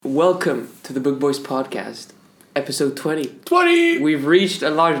Welcome to the Book Boys podcast, episode 20. 20! We've reached a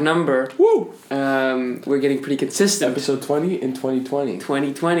large number. Woo! We're getting pretty consistent. Episode 20 in 2020.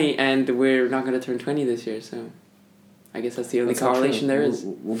 2020, and we're not going to turn 20 this year, so I guess that's the only correlation there is.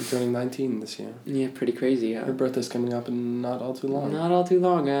 We'll be turning 19 this year. Yeah, pretty crazy. Your birthday's coming up in not all too long. Not all too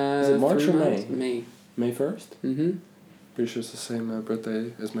long. Is it March or May? May. May 1st? Mm-hmm. Pretty sure it's the same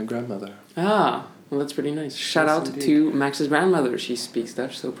birthday as my grandmother. Ah, well, that's pretty nice. Shout out indeed. to Max's grandmother. She speaks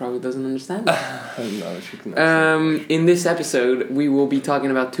Dutch, so probably doesn't understand. No, she can understand. In this episode, we will be talking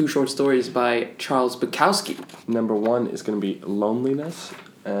about two short stories by Charles Bukowski. Number 1 is going to be Loneliness,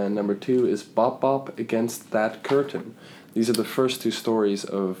 and number 2 is Bop Bop Against That Curtain. These are the first two stories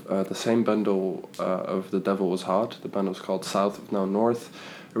of the same bundle of The Devil Was Hot. The bundle is called South of No North,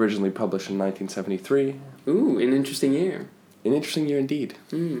 originally published in 1973. Ooh, an interesting year. An interesting year indeed.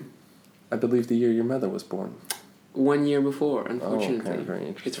 Mm. I believe the year your mother was born. 1 year before, unfortunately. Oh, okay, very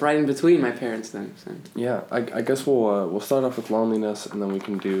interesting. It's right in between my parents then. So. Yeah, I guess we'll start off with Loneliness, and then we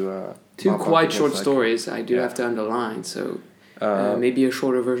can do two quite short like, stories. I do have to underline, so maybe a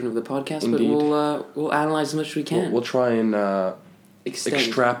shorter version of the podcast, indeed. but we'll analyze as much as we can. We'll try and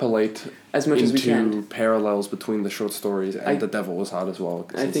extrapolate as much as we can into parallels between the short stories and The Devil Was Hot as well.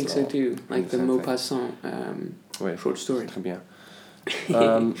 I think so too, like the Maupassant short story. Yeah.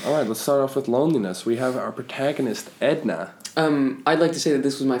 Alright, let's start off with Loneliness. We have our protagonist, Edna. I'd like to say that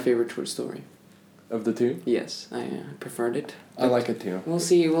this was my favorite short story. Of the two? Yes, I preferred it. I like it too. We'll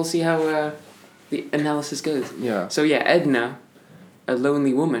see how the analysis goes. Yeah. So yeah, Edna, a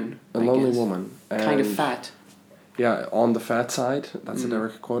lonely woman. A lonely woman. And kind of fat. Yeah, on the fat side. That's a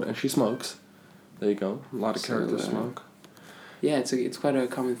direct quote. And she smokes. There you go. A lot of characters smoke. Yeah, it's quite a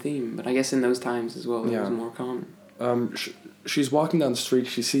common theme, but I guess in those times as well, it was more common. She's walking down the street.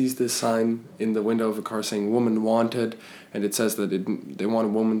 She sees this sign in the window of a car saying "Woman Wanted," and it says that they want a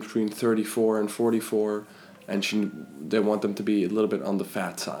woman between 34 and 44, and they want them to be a little bit on the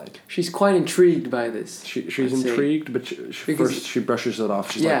fat side. She's quite intrigued by this. She's intrigued, but first she brushes it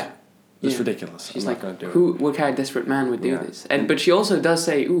off. She's like, "It's ridiculous. She's I'm like, not gonna do it." What kind of desperate man would do this? But she also does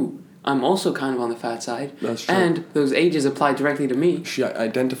say, "Ooh, I'm also kind of on the fat side." That's true. And those ages apply directly to me. She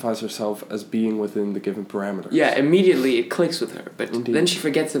identifies herself as being within the given parameters. Yeah, immediately it clicks with her, but Indeed. then she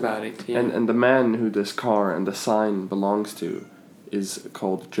forgets about it. Yeah. And the man who this car and the sign belongs to is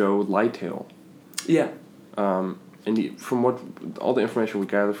called Joe Lighthill. Yeah. And from all the information we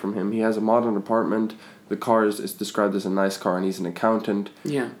gathered from him, he has a modern apartment. The car is described as a nice car, and he's an accountant.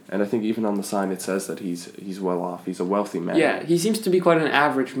 Yeah. And I think even on the sign it says that he's well off. He's a wealthy man. Yeah, he seems to be quite an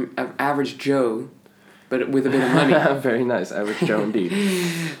average Joe, but with a bit of money. Very nice, average Joe indeed.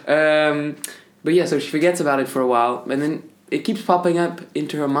 But yeah, so she forgets about it for a while, and then it keeps popping up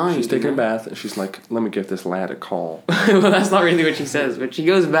into her mind. She's taking a bath, and she's like, "Let me give this lad a call." Well, that's not really what she says, but she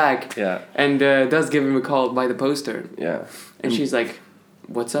goes back and does give him a call by the poster. Yeah. And she's like,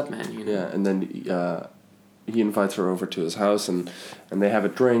 "What's up, man?" You know? Yeah, and then he invites her over to his house, and they have a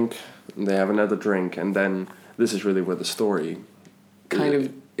drink, and they have another drink, and then this is really where the story kind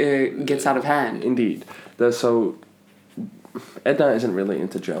of gets out of hand. Indeed. So Edna isn't really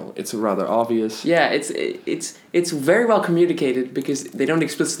into Joe. It's rather obvious. Yeah, it's very well communicated because they don't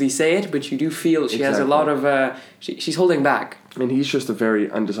explicitly say it, but you do feel she has a lot of she's holding back. And he's just a very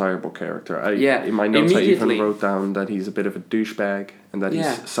undesirable character. In my notes I even wrote down that he's a bit of a douchebag and that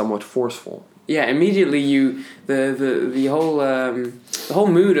he's somewhat forceful. Yeah, immediately the whole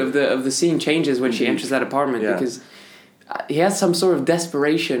mood of the scene changes when she enters that apartment because he has some sort of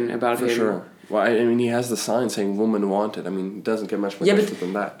desperation about him. For sure. Well, I mean, he has the sign saying "Woman Wanted." I mean, it doesn't get much more desperate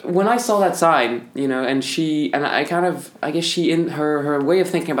than that. When I saw that sign, I guess she in her way of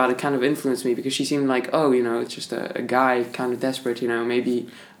thinking about it kind of influenced me because she seemed like, it's just a guy kind of desperate, maybe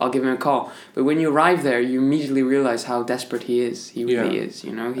I'll give him a call. But when you arrive there, you immediately realize how desperate he is. He really is,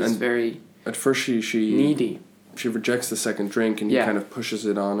 he's very at first she needy. She rejects the second drink and he kind of pushes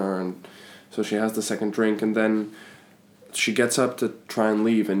it on her, and so she has the second drink, and then she gets up to try and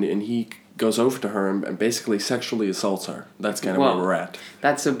leave, and he goes over to her and basically sexually assaults her. That's kind of where we're at.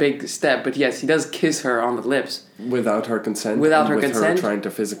 That's a big step, but yes, he does kiss her on the lips. Without her consent. With her trying to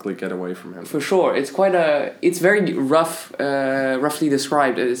phically get away from him. For sure. It's very roughly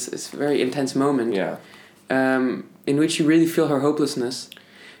described. It's a very intense moment. Yeah. In which you really feel her hopelessness.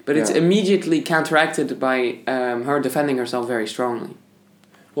 But it's immediately counteracted by her defending herself very strongly.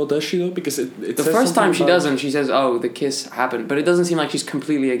 Well, does she though? Because it the first time she doesn't, she says, "Oh, the kiss happened," but it doesn't seem like she's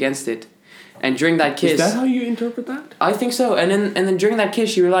completely against it. And during that kiss, is that how you interpret that? I think so. And then during that kiss,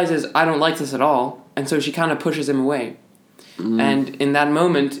 she realizes, "I don't like this at all," and so she kind of pushes him away. And in that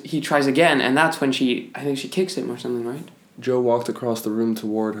moment, he tries again, and that's when I think she kicks him or something, right? Joe walked across the room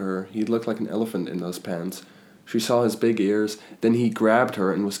toward her. He looked like an elephant in those pants. She saw his big ears. Then he grabbed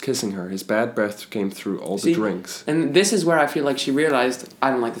her and was kissing her. His bad breath came through all the drinks. And this is where I feel like she realized, I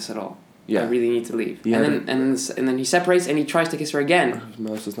don't like this at all. Yeah. I really need to leave. Yeah, and then he separates and he tries to kiss her again. His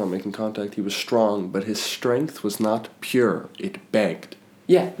mouth was not making contact. He was strong, but his strength was not pure. It begged.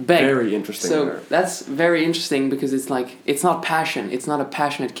 Yeah, begged. Very interesting. So that's very interesting because it's like, it's not passion. It's not a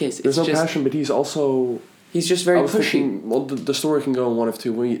passionate kiss. There's no passion, but he's also... He's just very pushy. Thinking, well, the story can go in one of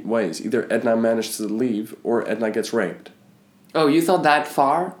two ways. Either Edna managed to leave, or Edna gets raped. Oh, you thought that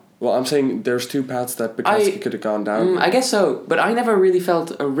far? Well, I'm saying there's two paths that Bukowski could have gone down. I guess so, but I never really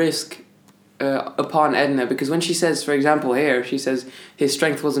felt a risk upon Edna, because when she says, for example, here, she says his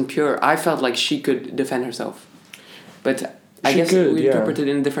strength wasn't pure, I felt like she could defend herself. But I guess we interpreted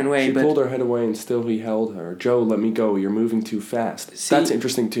it in a different way. She pulled her head away and still he held her. Joe, let me go. You're moving too fast. See, that's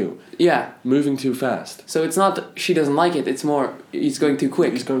interesting too. Yeah. Moving too fast. So it's not she doesn't like it, it's more he's going too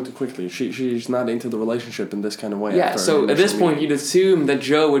quick. He's going too quickly. She's not into the relationship in this kind of way. Yeah, so at this point you'd assume that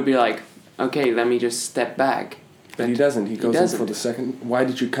Joe would be like, okay, let me just step back. But he doesn't. He goes in for the second. Why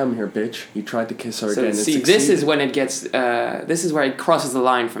did you come here, bitch? He tried to kiss her again. See, this is when it gets. This is where it crosses the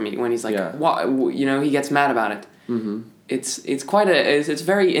line for me. When he's like, "What?" You know, he gets mad about it. Mm-hmm. It's quite it's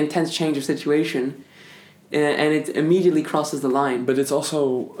very intense change of situation, and it immediately crosses the line. But it's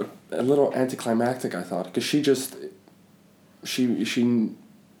also a little anticlimactic, I thought, because she just.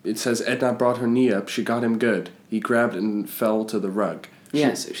 It says Edna brought her knee up. She got him good. He grabbed and fell to the rug.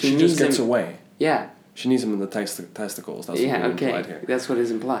 Yes, she just gets away. Yeah. She needs him in the testicles. That's what implied here. That's what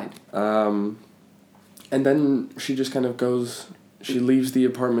is implied. And then she just kind of goes... She leaves the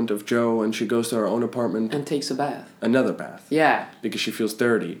apartment of Joe and she goes to her own apartment. And takes a bath. Another bath. Yeah. Because she feels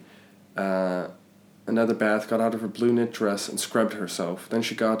dirty. Another bath, got out of her blue knit dress and scrubbed herself. Then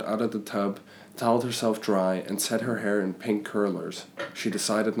she got out of the tub, toweled herself dry, and set her hair in pink curlers. She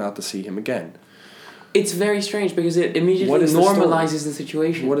decided not to see him again. It's very strange because it immediately normalizes the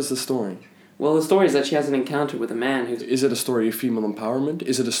situation. What is the story? Well, the story is that she has an encounter with a man who's... Is it a story of female empowerment?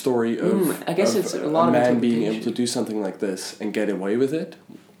 Is it a story of... I guess it's a lot of man being able to do something like this and get away with it?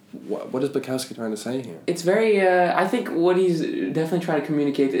 What is Bukowski trying to say here? It's very... I think what he's definitely trying to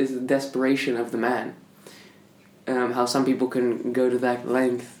communicate is the desperation of the man. How some people can go to that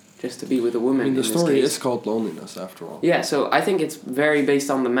length just to be with a woman. I mean, the story is called loneliness, after all. Yeah, so I think it's very based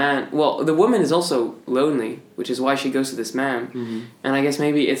on the man. Well, the woman is also lonely, which is why she goes to this man. Mm-hmm. And I guess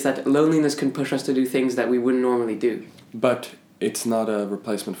maybe it's that loneliness can push us to do things that we wouldn't normally do. But it's not a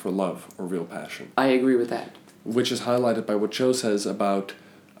replacement for love or real passion. I agree with that. Which is highlighted by what Joe says about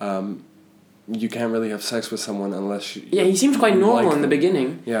you can't really have sex with someone unless you... Yeah, he seems quite normal in the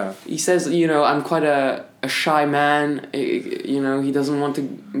beginning. Yeah. He says, I'm quite a shy man. He doesn't want to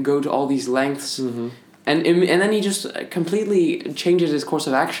go to all these lengths. Mm-hmm. And then he just completely changes his course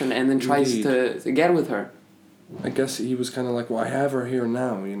of action and then tries to get with her. I guess he was kind of like, well, I have her here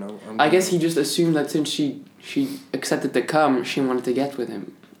now, I guess he just assumed that since she accepted to come, she wanted to get with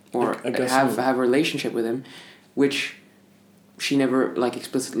him. Or have a relationship with him, which she never,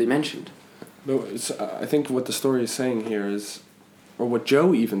 explicitly mentioned. No, I think what the story is saying here is, or what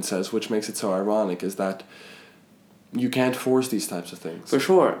Joe even says, which makes it so ironic, is that you can't force these types of things. For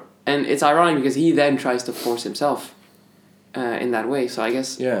sure. And it's ironic because he then tries to force himself in that way. So I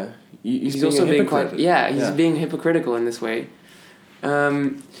guess... Yeah. He's also being quite... Yeah, he's being hypocritical in this way.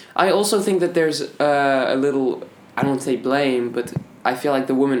 I also think that there's a little... I don't say blame, but I feel like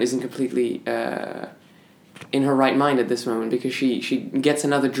the woman isn't completely in her right mind at this moment because she gets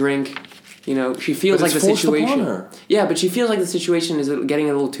another drink... she feels like the situation... Upon her. Yeah, but she feels like the situation is getting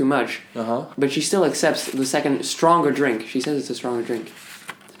a little too much. Uh-huh. But she still accepts the second stronger drink. She says it's a stronger drink.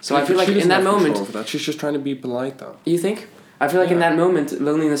 So I feel like in that moment... For that. She's just trying to be polite, though. You think? I feel like in that moment,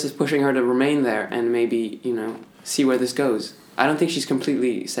 loneliness is pushing her to remain there and maybe, see where this goes. I don't think she's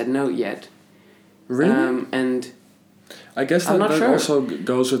completely said no yet. Really? And... I guess that also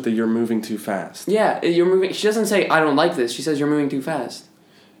goes with the you're moving too fast. Yeah, you're moving... She doesn't say, I don't like this. She says you're moving too fast.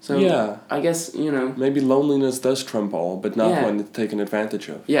 So yeah. I guess, Maybe loneliness does trump all, but not when it's taken advantage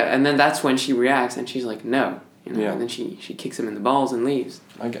of. Yeah, and then that's when she reacts and she's like, no. Yeah. And then she kicks him in the balls and leaves.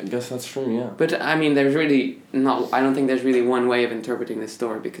 I guess that's true, yeah. But, I mean, there's really not... I don't think there's really one way of interpreting this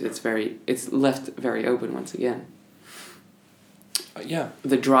story because it's left very open once again. Yeah.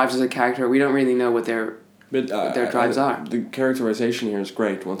 The drives of the character, we don't really know what their drives are. The characterization here is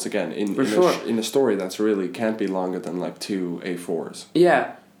great, once again. In a story that's really can't be longer than 2 A4s.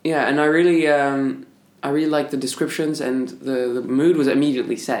 Yeah, yeah, and I really like the descriptions and the mood was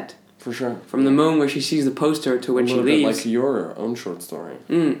immediately set. For sure. From the moment where she sees the poster to when she leaves. Like your own short story.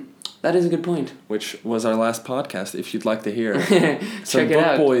 That is a good point. Which was our last podcast. If you'd like to hear some Check it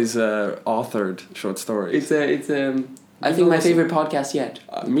out. Book Boys authored short stories. I think my favorite podcast yet.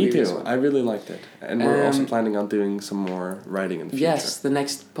 Me too. I really liked it, and we're also planning on doing some more writing in the future. Yes, the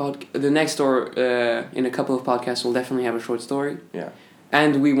next or in a couple of podcasts we'll definitely have a short story. Yeah.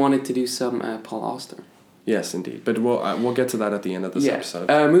 And we wanted to do some Paul Auster. Yes, indeed. But we'll get to that at the end of this episode.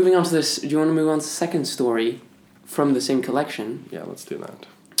 Moving on to this, do you want to move on to the second story from the same collection? Yeah, let's do that.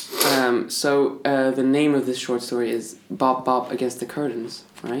 The name of this short story is Bop Bop Against the Curtains,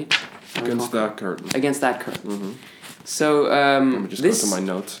 right? Against that curtain. Against that curtain. Mm-hmm. So let me just go to my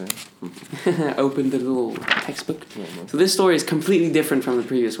notes. Yeah. Open the little textbook. Yeah, so this story is completely different from the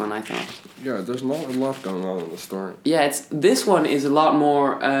previous one, I thought. Yeah, there's not a lot going on in the story. Yeah, this one is a lot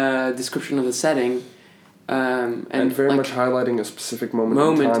more description of the setting. And very much highlighting a specific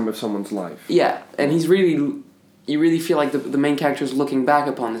moment in time of someone's life. Yeah, and you really feel like the main character is looking back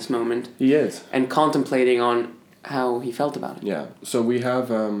upon this moment. He is. And contemplating on how he felt about it. Yeah, so we have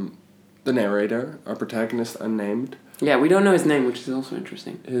the narrator, our protagonist, unnamed. Yeah, we don't know his name, which is also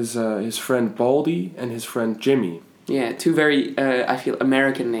interesting. His friend Baldy and his friend Jimmy. Yeah, two very, I feel,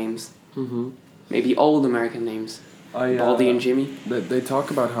 American names. Mm-hmm. Maybe old American names. Baldy and Jimmy. They talk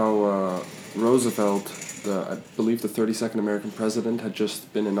about how Roosevelt, I believe the 32nd American president, had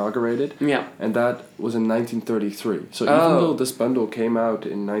just been inaugurated. Yeah. And that was in 1933. So even though this bundle came out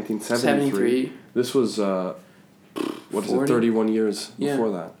in 1973, this was, 31 years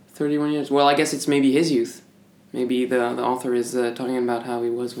before that. 31 years. Well, I guess it's maybe his youth. Maybe the author is talking about how he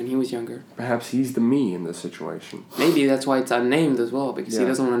was when he was younger. Perhaps he's the me in this situation. Maybe that's why it's unnamed as well, because he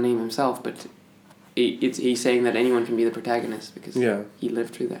doesn't want to name himself, but he's saying that anyone can be the protagonist, because he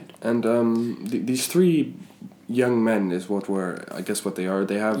lived through that. And these three young men is what they are.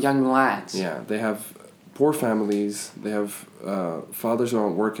 They have... Young lads. Yeah, they have poor families. They have fathers who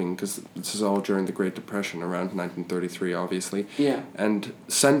aren't working, because this is all during the Great Depression, around 1933, obviously. Yeah. And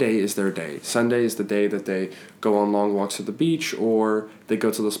Sunday is their day. Sunday is the day that they go on long walks to the beach, or they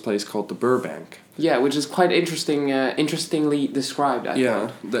go to this place called the Burbank. Yeah, which is quite interestingly described, I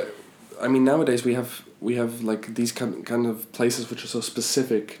thought. Nowadays we have like these kind of places which are so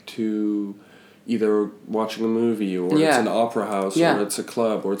specific to either watching a movie, or it's an opera house, or it's a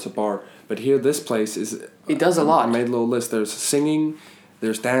club, or it's a bar. But here, this place is... It does a lot. I made a little list. There's singing,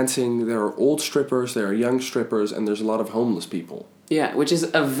 there's dancing, there are old strippers, there are young strippers, and there's a lot of homeless people. Yeah, which is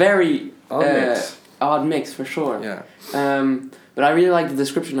a very... Odd mix, for sure. Yeah. But I really like the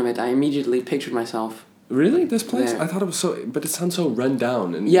description of it. I immediately pictured myself... Really? This place? There. I thought it was so... But it sounds so run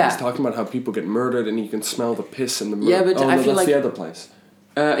down. And he's talking about how people get murdered, and you can smell the piss and the murder. Yeah, but I feel that's the other place.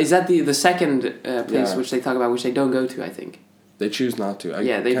 Is that the second place which they talk about, which they don't go to, I think? They choose not to.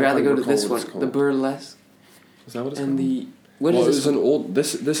 They'd rather go to this one, the Burlesque. Is that what it's called? What is this? An old.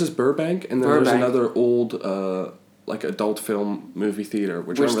 This is Burbank, and then there's another old, like adult film movie theater,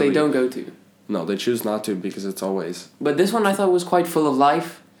 which they don't go to. No, they choose not to, because it's always. But this one I thought was quite full of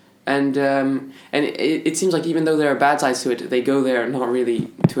life, and it seems like even though there are bad sides to it, they go there not really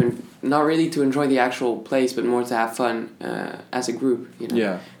to enjoy the actual place, but more to have fun as a group. You know?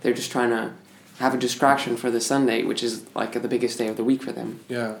 Yeah. They're just trying to have a distraction for the Sunday, which is like the biggest day of the week for them.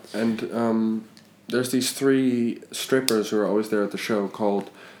 Yeah, and there's these three strippers who are always there at the show called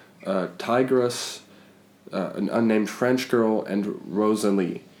Tigress, an unnamed French girl, and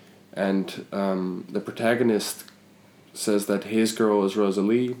Rosalie. And the protagonist says that his girl is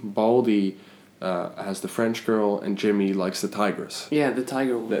Rosalie, Baldy has the French girl, and Jimmy likes the Tigress. Yeah, the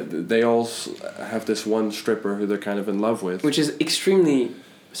tiger one. They all have this one stripper who they're kind of in love with. Which is extremely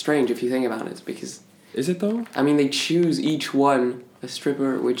strange if you think about it, because... Is it though? I mean, they choose each one a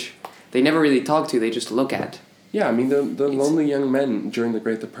stripper which they never really talk to, they just look at. Yeah, I mean, the lonely young men during the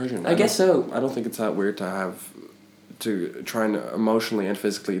Great Depression. I guess so. I don't think it's that weird to try and emotionally and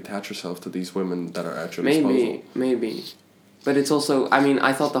physically attach yourself to these women that are at your disposal. Maybe. But it's also, I mean,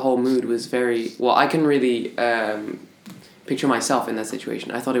 I thought the whole mood was very... Well, I can really picture myself in that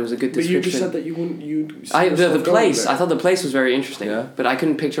situation. I thought it was a good description. But you just said that you wouldn't... The place, I thought the place was very interesting. Yeah? But I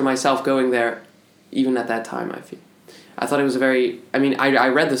couldn't picture myself going there even at that time, I feel. I thought it was a very... I mean, I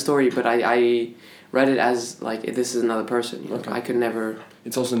read the story, but I read it as, like, this is another person. You know? Okay. I could never...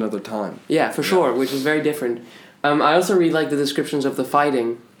 It's also another time. Yeah, for sure, which is very different. I also really like the descriptions of the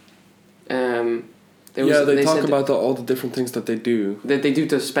fighting. They talk about all the different things that they do. That they do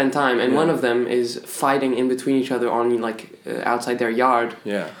to spend time, and one of them is fighting in between each other on outside their yard.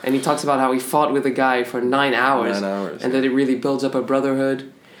 Yeah. And he talks about how he fought with a guy for 9 hours. 9 hours. And that it really builds up a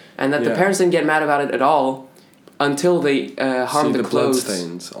brotherhood, and that the parents didn't get mad about it at all until they harmed the clothes.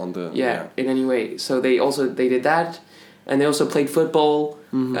 Bloodstains on the in any way. So they did that, and they also played football,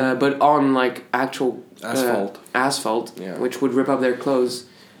 but on like actual asphalt, which would rip up their clothes,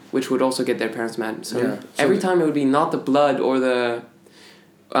 which would also get their parents mad. So every time it would be not the blood or the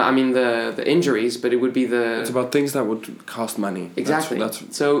injuries, but it would be the... It's about things that would cost money. Exactly. That's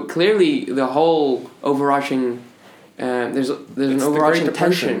so clearly the whole overarching... there's an overarching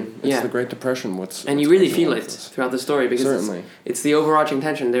tension. It's the Great Depression. And you really feel it throughout the story because it's the overarching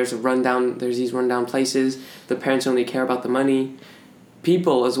tension. There's these rundown places. The parents only care about the money.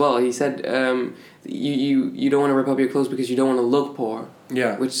 People as well. He said, you don't want to rip up your clothes because you don't want to look poor.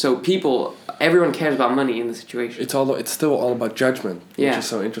 Yeah. Everyone cares about money in the situation. It's still all about judgment, which is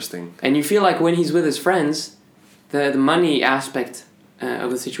so interesting. And you feel like when he's with his friends, the money aspect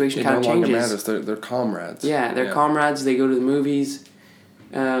of the situation kind of changes. It no longer matters. They're comrades. Yeah, they're comrades. They go to the movies.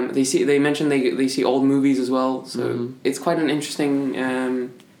 They mention they see old movies as well. So it's quite an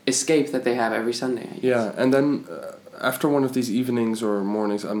interesting escape that they have every Sunday. Yeah, and then after one of these evenings or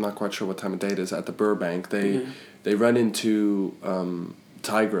mornings, I'm not quite sure what time of day it is, at the Burbank, they run into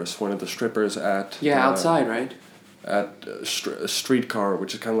Tigress, one of the strippers at... Yeah, outside, right? At a streetcar,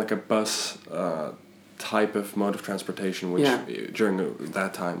 which is kind of like a bus type of mode of transportation, which during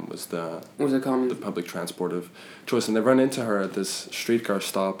that time was the public transport of choice. And they run into her at this streetcar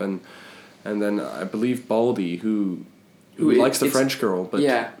stop, and then I believe Baldy, who likes the French girl, but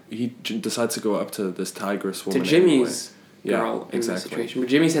he decides to go up to this Tigress woman. To Jimmy's girl in the situation. But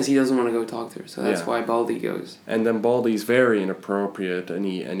Jimmy says he doesn't want to go talk to her, so that's why Baldy goes. And then Baldy's very inappropriate, and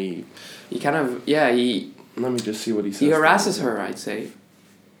he kind of, let me just see what he says. He harasses her, I'd say.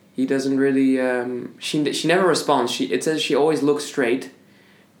 He doesn't really, she never responds. It says she always looks straight,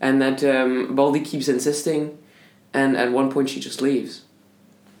 and that Baldy keeps insisting, and at one point she just leaves.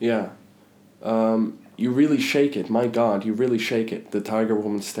 Yeah. You really shake it, my God, you really shake it. The tiger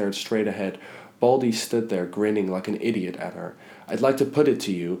woman stared straight ahead. Baldy stood there grinning like an idiot at her. I'd like to put it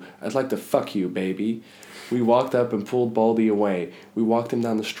to you. I'd like to fuck you, baby. We walked up and pulled Baldy away. We walked him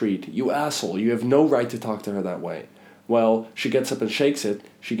down the street. You asshole, you have no right to talk to her that way. Well, she gets up and shakes it.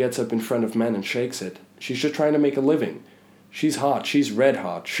 She gets up in front of men and shakes it. She's just trying to make a living. She's hot. She's red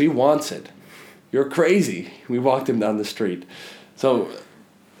hot. She wants it. You're crazy. We walked him down the street. So...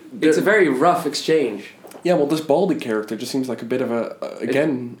 It's a very rough exchange. Yeah, well, this Baldy character just seems like a bit of a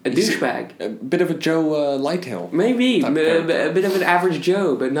douchebag. A bit of a Joe Lighthill. Maybe. A bit of an average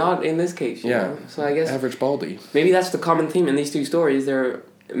Joe, but not in this case. You know? So I guess... Average Baldy. Maybe that's the common theme in these two stories. They're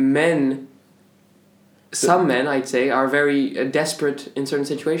men... Some men, I'd say, are very desperate in certain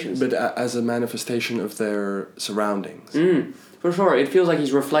situations. But as a manifestation of their surroundings. For sure. It feels like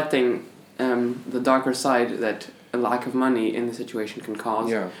he's reflecting the darker side that a lack of money in the situation can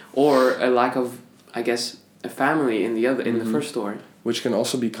cause. Yeah. Or a lack of, I guess, a family in the first story. Which can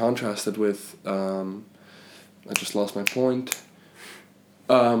also be contrasted with... I just lost my point.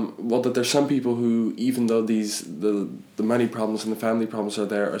 That there's some people who, even though the money problems and the family problems are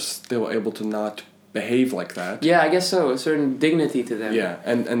there, are still able to not... behave like that. Yeah, I guess so. A certain dignity to them. Yeah,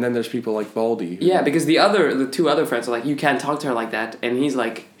 and then there's people like Baldy. Yeah, because the two other friends are like, you can't talk to her like that, and he's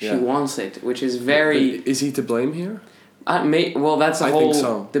like, she wants it, which is very... But is he to blame here? That's a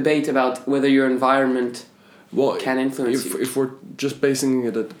whole debate about whether your environment can influence you. If we're just basing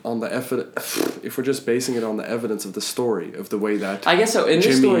it on the evidence of the story, of the way that I guess so in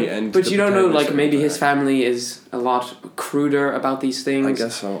this story, but you don't know, like maybe his family is a lot cruder about these things. I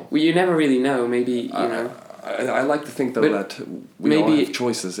guess so. Well, you never really know. Maybe you know. I like to think though that we all have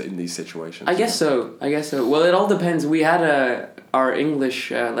choices in these situations. I guess so. Well, it all depends. We had our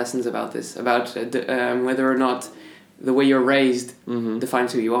English lessons about this, about whether or not the way you're raised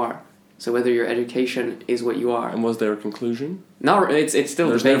defines who you are. So whether your education is what you are. And was there a conclusion? No, it's still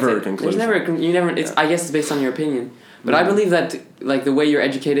debated. There's never a conclusion. I guess it's based on your opinion. But I believe that like the way you're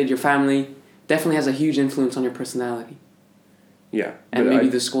educated, your family definitely has a huge influence on your personality. Yeah. And maybe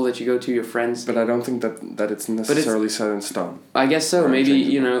the school that you go to, your friends. But I don't think that it's necessarily set in stone. I guess so.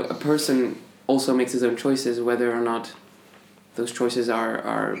 Maybe, a person also makes his own choices, whether or not those choices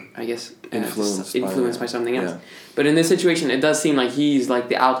are I guess influenced by something else. Yeah. But in this situation, it does seem like he's like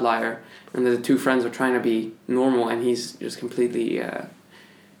the outlier, and the two friends are trying to be normal, and he's just completely,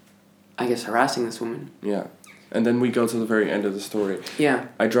 I guess, harassing this woman. Yeah. And then we go to the very end of the story. Yeah.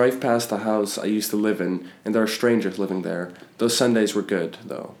 I drive past the house I used to live in, and there are strangers living there. Those Sundays were good,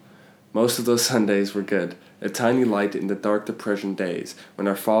 though. Most of those Sundays were good. A tiny light in the dark depression days, when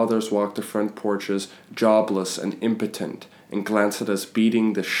our fathers walked the front porches, jobless and impotent, and glanced at us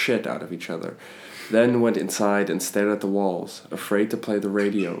beating the shit out of each other. Then went inside and stared at the walls, afraid to play the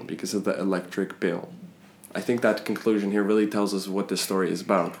radio because of the electric bill. I think that conclusion here really tells us what this story is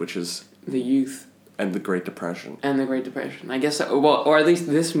about, which is... the youth. And the Great Depression. And the Great Depression. I guess, well, or at least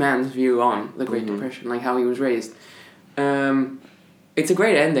this man's view on the Great Depression, like how he was raised. It's a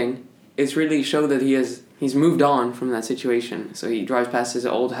great ending. It's really showed that he's moved on from that situation. So he drives past his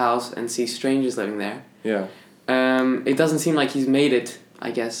old house and sees strangers living there. Yeah. It doesn't seem like he's made it,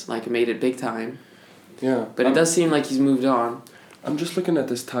 I guess, like made it big time. Yeah. But it does seem like he's moved on. I'm just looking at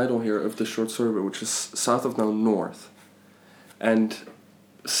this title here of the short story, which is South of No North. And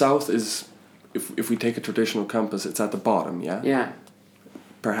south is, if we take a traditional compass, it's at the bottom, yeah? Yeah.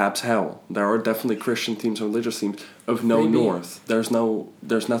 Perhaps hell. There are definitely Christian themes or religious themes of no Maybe. north. There's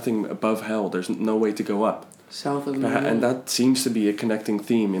nothing above hell. There's no way to go up. South of No North. And that seems to be a connecting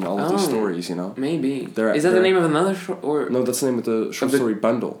theme in all of these stories, you know? Maybe. Is that the name of another short or no, that's the name of the short story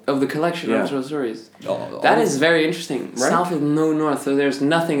bundle. of the collection of short stories? That That is very interesting. Right? South of No North, so there's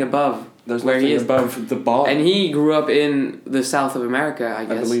nothing above There's where nothing he is. above the bottom. And he grew up in the south of America, I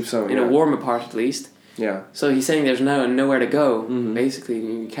guess. I believe so, In a warmer part, at least. Yeah. So he's saying there's nowhere to go, basically.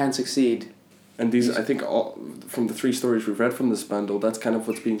 You can't succeed. And these, I think, from the 3 stories we've read from this bundle, that's kind of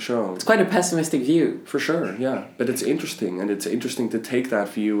what's being shown. It's quite a pessimistic view. For sure, yeah. But it's interesting, and it's interesting to take that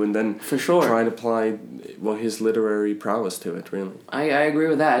view and then For sure. try and apply, well, his literary prowess to it, really. I agree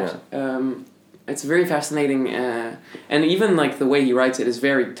with that. Yeah. It's very fascinating, and even like the way he writes it is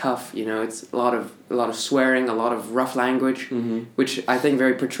very tough. You know, it's a lot of swearing, a lot of rough language, which I think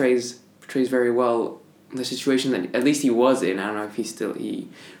portrays very well the situation that at least he was in. I don't know if he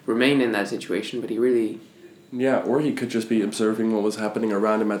remained in that situation, but he really. Yeah, or he could just be observing what was happening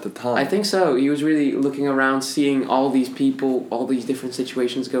around him at the time. I think so. He was really looking around, seeing all these people, all these different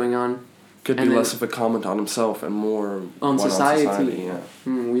situations going on. Could be less of a comment on himself and more on society. Yeah.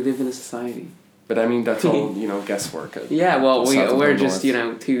 We live in a society. But I mean, that's all, guesswork. Yeah, well, we're just,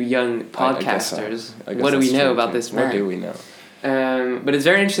 2 young podcasters. I guess what do we know true, about this man? What do we know? But it's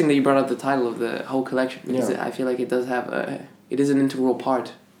very interesting that you brought up the title of the whole collection, because I feel like it does have it is an integral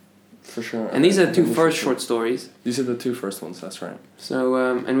part. For sure. And these are the 2 first short stories. These are the 2 first ones, that's right. So,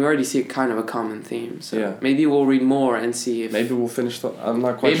 and we already see a kind of a common theme. So maybe we'll read more and see if... Maybe we'll finish I'm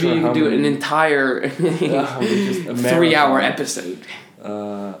not quite sure maybe you how can do an entire 3-hour episode.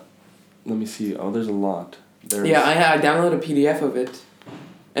 Let me see. Oh, there's a lot. I downloaded a PDF of it.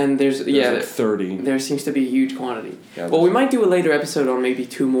 And there's like 30. There seems to be a huge quantity. Yeah, well, we might do a later episode on maybe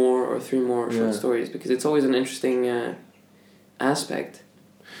 2 more or 3 more short stories, because it's always an interesting aspect.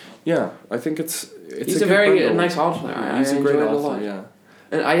 Yeah, I think he's a very nice author. He's I a great enjoyed it a author, lot. yeah.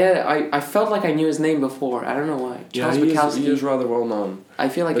 And I felt like I knew his name before. I don't know why. Charles Bukowski. He is rather well known. I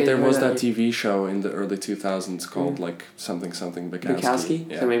feel like but there was that TV show in the early 2000s called like something Bukowski.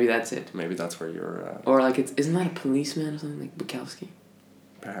 Bukowski? Yeah. So maybe that's it. Maybe that's where you're... Or like isn't that a policeman or something like Bukowski?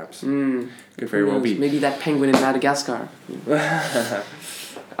 Perhaps. Could very well be. Maybe that penguin in Madagascar.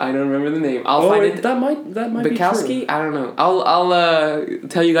 I don't remember the name. I'll find it. That might Bukowski? be true. I don't know. I'll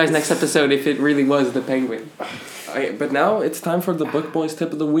tell you guys next episode if it really was the penguin. But now it's time for the Book Boys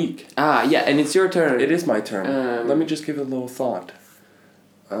tip of the week. Yeah, and it's your turn. It is my turn. Let me just give it a little thought.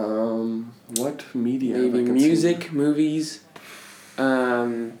 What media? Maybe music, movies,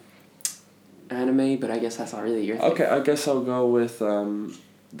 anime, but I guess that's not really your thing. Okay, I guess I'll go with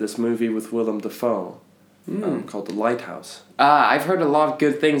this movie with Willem Dafoe called The Lighthouse. I've heard a lot of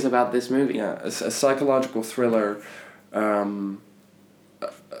good things about this movie. Yeah, a psychological thriller.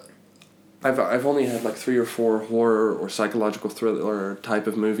 I've only had like 3 or 4 horror or psychological thriller type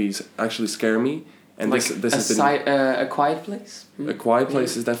of movies actually scare me, and like this has been A Quiet Place. A Quiet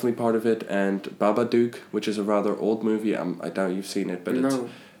Place is definitely part of it, and Babadook, which is a rather old movie. I doubt you've seen it, but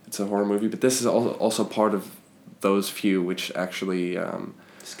it's a horror movie. But this is also part of those few which actually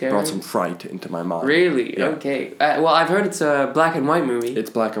brought some fright into my mind. Really? Yeah. Okay. Well, I've heard it's a black and white movie. It's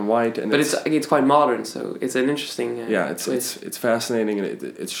black and white, and but it's quite modern, so it's an interesting. It's fascinating, and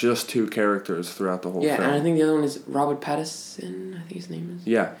it's just 2 characters throughout the whole film. Yeah, and I think the other one is Robert Pattinson. I think his name is.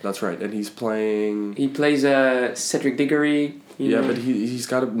 Yeah, that's right, and he's playing. He plays Cedric Diggory. But he's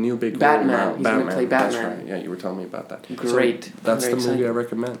got a new big Batman. role now. He's gonna play Batman. That's right. Yeah, you were telling me about that. Great. So that's Very the movie exciting. I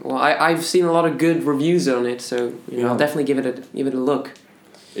recommend. Well, I've seen a lot of good reviews on it, so I'll definitely give it a look.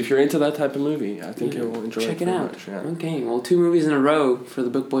 If you're into that type of movie, I think you'll enjoy it. Check it out. Much, yeah. Okay, well, 2 movies in a row for the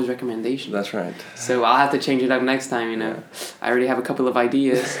Book Boys recommendation. That's right. So I'll have to change it up next time, Yeah. I already have a couple of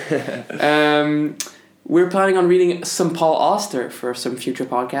ideas. We're planning on reading some Paul Auster for some future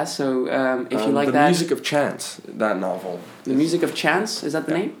podcasts, so if you like The that... Music of Chance, that novel. The Music of Chance? Is that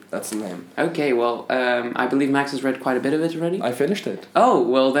the name? That's the name. Okay, well, I believe Max has read quite a bit of it already. I finished it. Oh,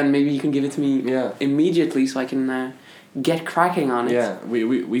 well, then maybe you can give it to me immediately so I can... get cracking on it. Yeah,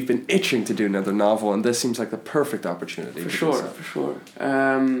 we've been itching to do another novel, and this seems like the perfect opportunity. For sure.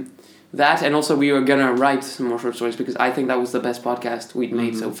 That, and also we were gonna write some more short stories because I think that was the best podcast we'd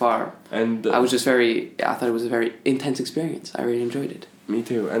made so far. And I thought it was a very intense experience. I really enjoyed it. Me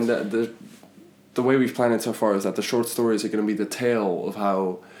too. And the way we've planned it so far is that the short stories are going to be the tale of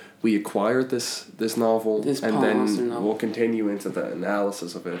how we acquired this novel, and then we'll continue into the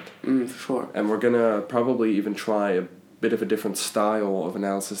analysis of it. For sure. And we're going to probably even try a bit of a different style of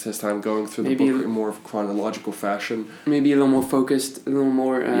analysis this time, going through the book in more of a chronological fashion. Maybe a little more focused, a little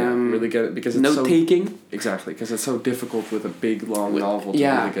more really get it, because it's note-taking. Exactly, because it's so difficult with a big, long novel to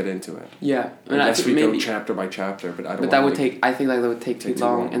really get into it. Yeah. Unless we go chapter by chapter, but I don't. But that would take. I think that would take too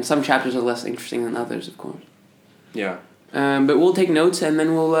long, and some chapters are less interesting than others, of course. Yeah. But we'll take notes and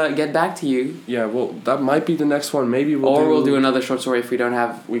then we'll get back to you. Yeah, well, that might be the next one. Maybe we'll do another short story if we don't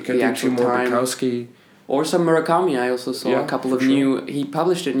have we can do 2 more Bukowski. Or some Murakami. I also saw a couple of new... He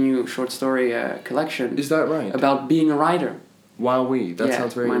published a new short story collection. Is that right? About being a writer. Wowee, that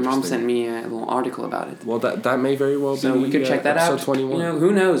sounds very interesting. My mom sent me a little article about it. Well, that may very well be. So we could check that out. Episode 21. You know,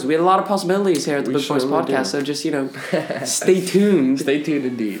 who knows? We had a lot of possibilities here at the Book Boys podcast. So just, stay tuned. Stay tuned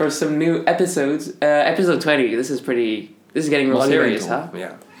indeed. For some new episodes. Episode 20. This is getting real serious, huh?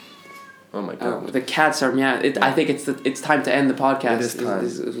 Yeah. Oh my god. The cats are meowing. I think it's time to end the podcast. It is time.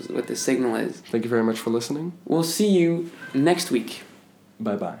 Is what the signal is. Thank you very much for listening. We'll see you next week.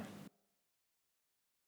 Bye-bye.